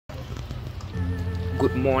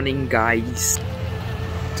Good morning, guys.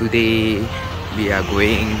 Today we are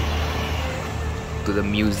going to the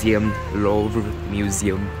museum, Louvre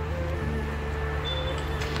Museum.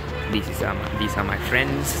 These are my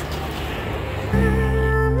friends.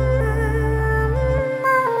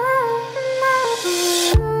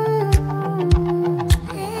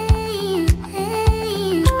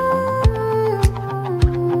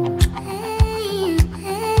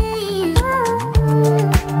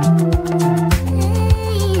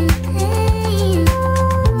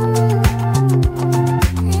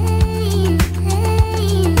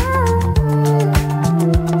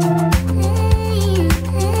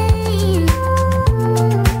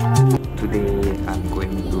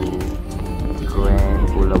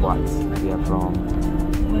 We are from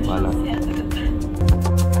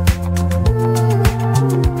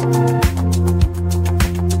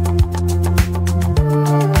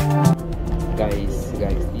guys,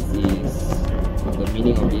 this is the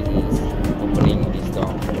meaning of this is opening this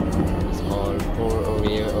door. It's called pour over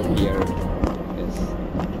here. Yes,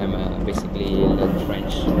 I'm basically learn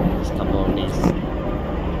French this couple of days.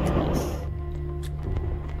 Yes.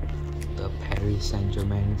 The Paris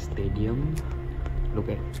Saint-Germain Stadium. Look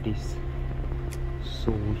at this,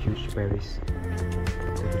 so huge Paris.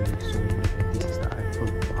 Literally so big. And this is the Eiffel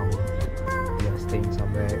Tower. We are staying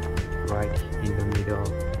somewhere right in the middle of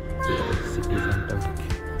the city center.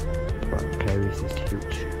 But Paris is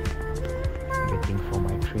huge. I'm waiting for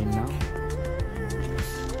my train now.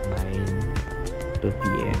 It's 9:30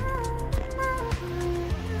 AM.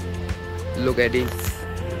 Look at this.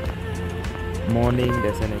 Morning,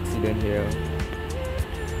 there's an accident here.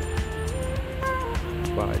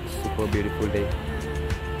 But it's super beautiful day.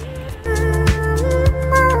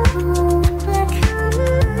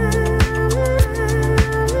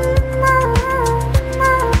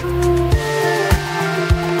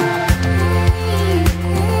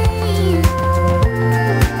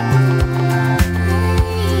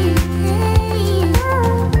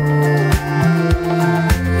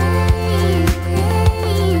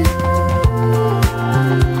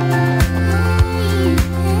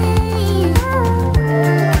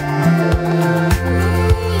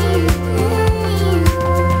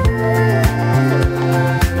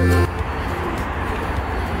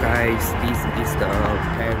 This is the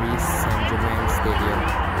Paris Saint-Germain Stadium.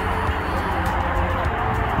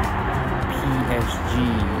 PSG.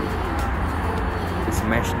 It's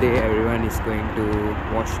match day. Everyone is going to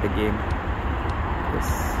watch the game. Yes.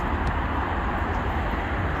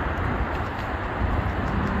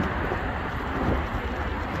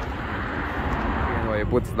我也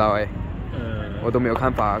不知道哎，我都没有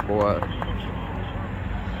看法国。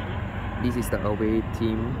This is the away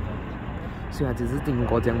team. 虽然只是进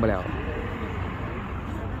国奖不了，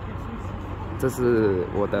这是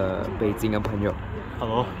我的北京的朋友。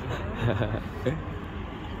Hello.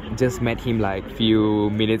 Just met him like few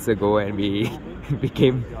minutes ago and we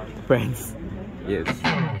became friends. Yes.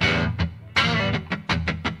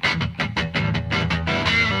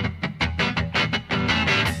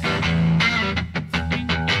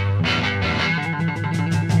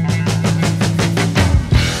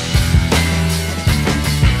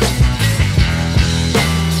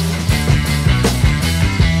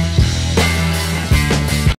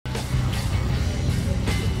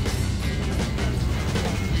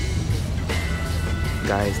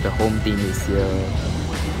 Guys, the home team is here.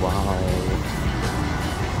 Wow.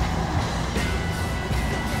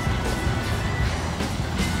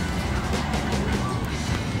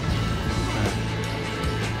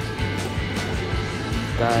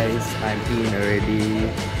 Guys, I'm in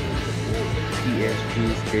already.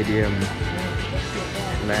 PSG Stadium.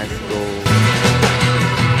 Let's go.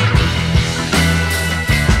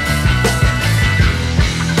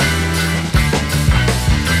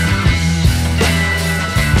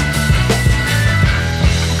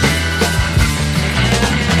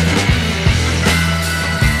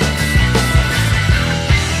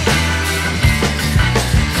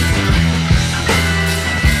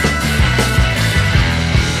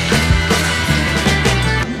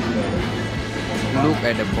 Look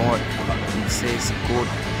at the board, it says goat.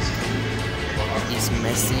 Is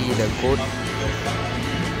Messi the goat?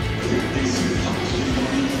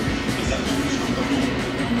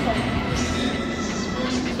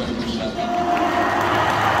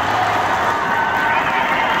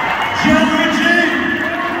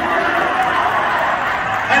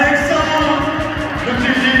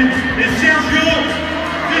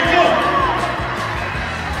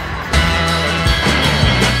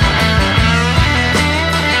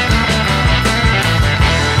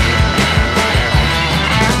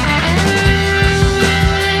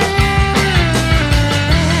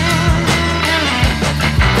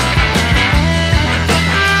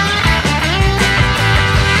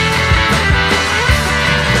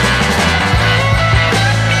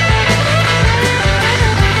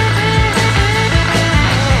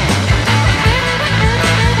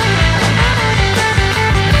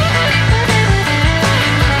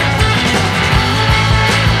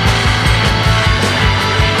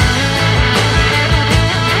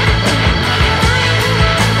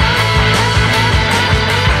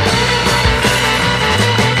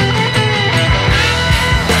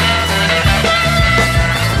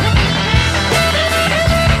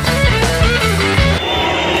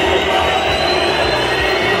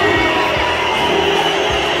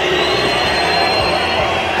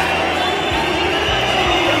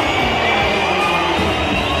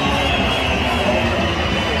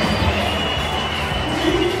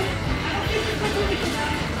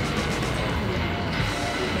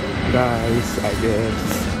 Guys, I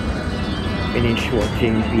just finished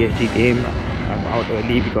watching PSG game. I'm out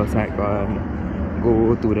early because I can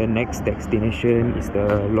go to the next destination. Is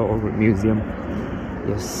the Louvre Museum.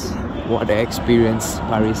 Yes, what the experience.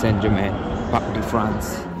 Paris Saint-Germain, Parc de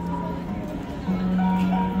France.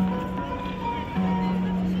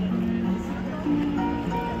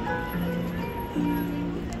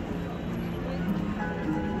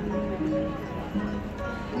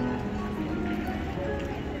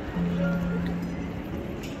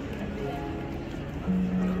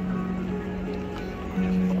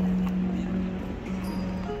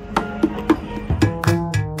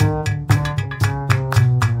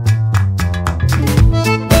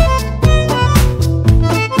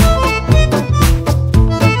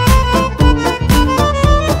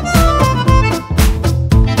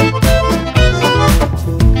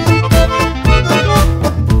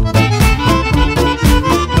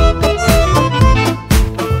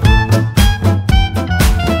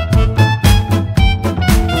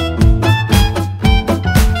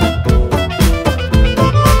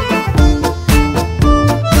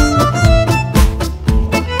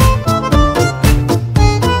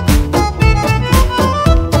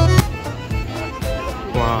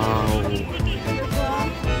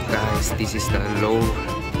 This is the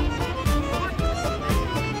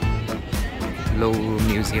Louvre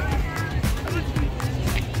Museum.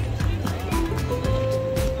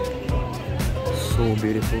 So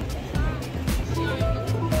beautiful.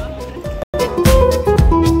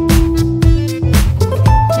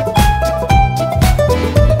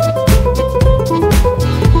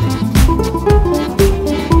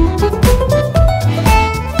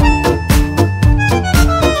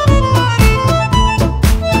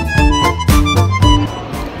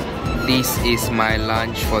 This is my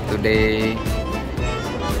lunch for today.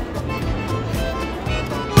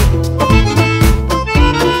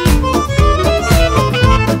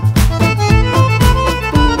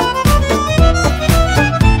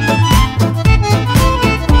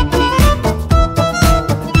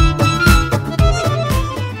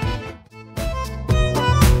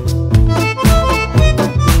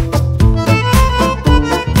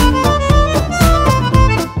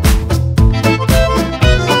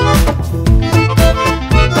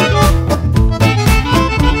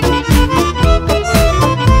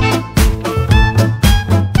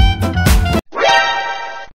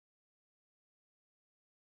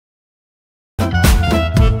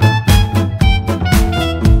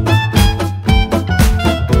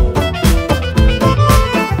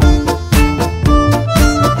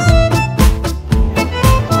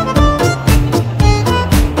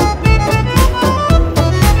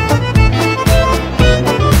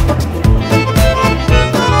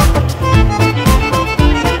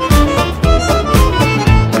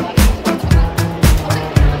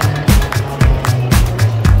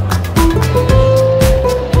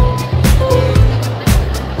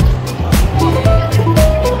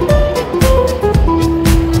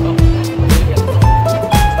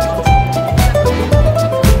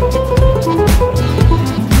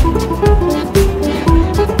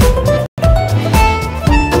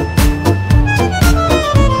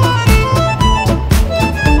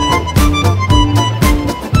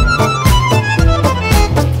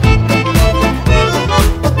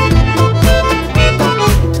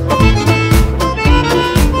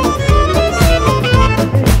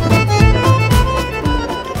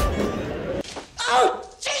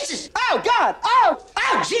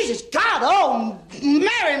 Jesus, God, oh,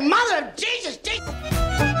 Mary, Mother of Jesus.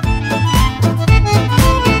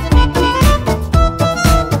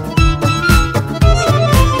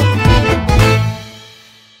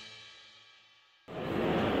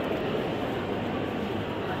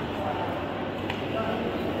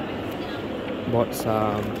 Bought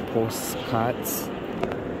some postcards.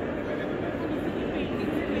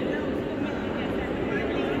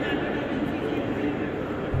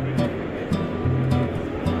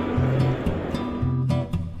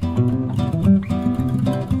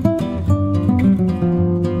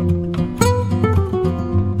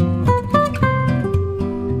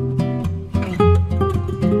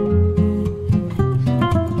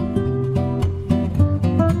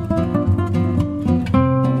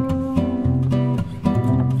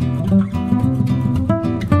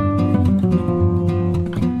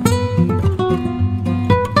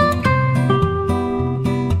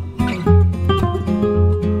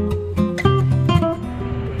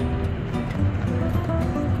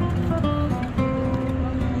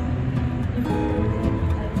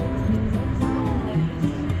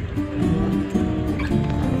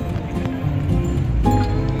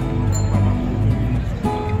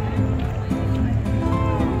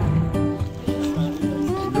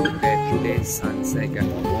 Okay, sunset guys.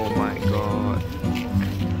 Oh my god.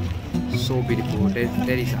 So beautiful. That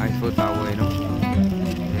is Eiffel Tower, you know.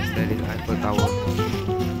 Yes, that is Eiffel Tower.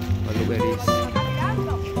 But look at this.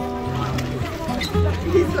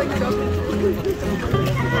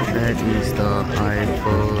 That is the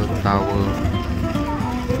Eiffel Tower.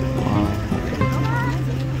 Wow.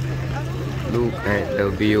 Look at the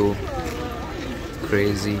view.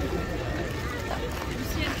 Crazy.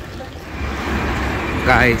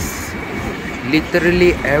 Guys,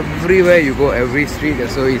 literally everywhere you go, every street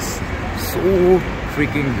so is so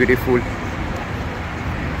freaking beautiful.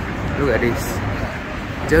 Look at this.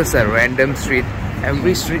 Just a random street.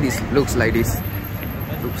 Every street looks like this.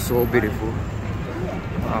 Looks so beautiful.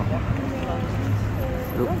 Wow.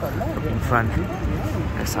 Look in front.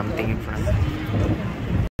 There's something in front.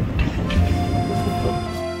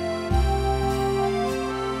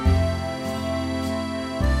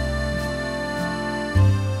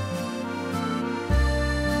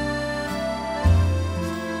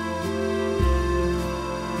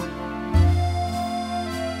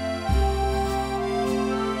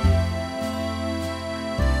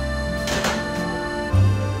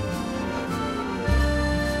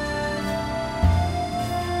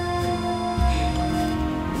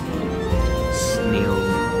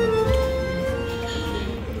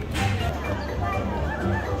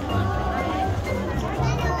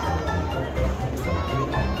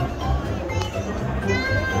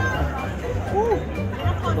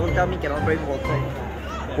 Don't tell me cannot bring water.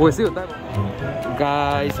 Oh, is it time?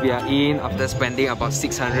 Guys, we are in after spending about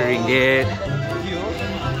 600 ringgit.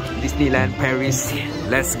 Disneyland Paris.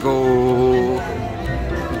 Let's go.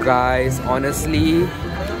 Guys, honestly,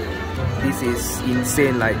 this is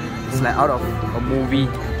insane. Like, it's like out of a movie.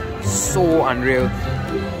 So unreal.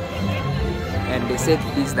 And they said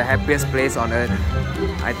this is the happiest place on earth.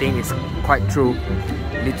 I think it's quite true.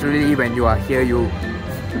 Literally, when you are here, you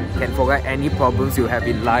can forget any problems you have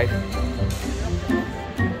in life.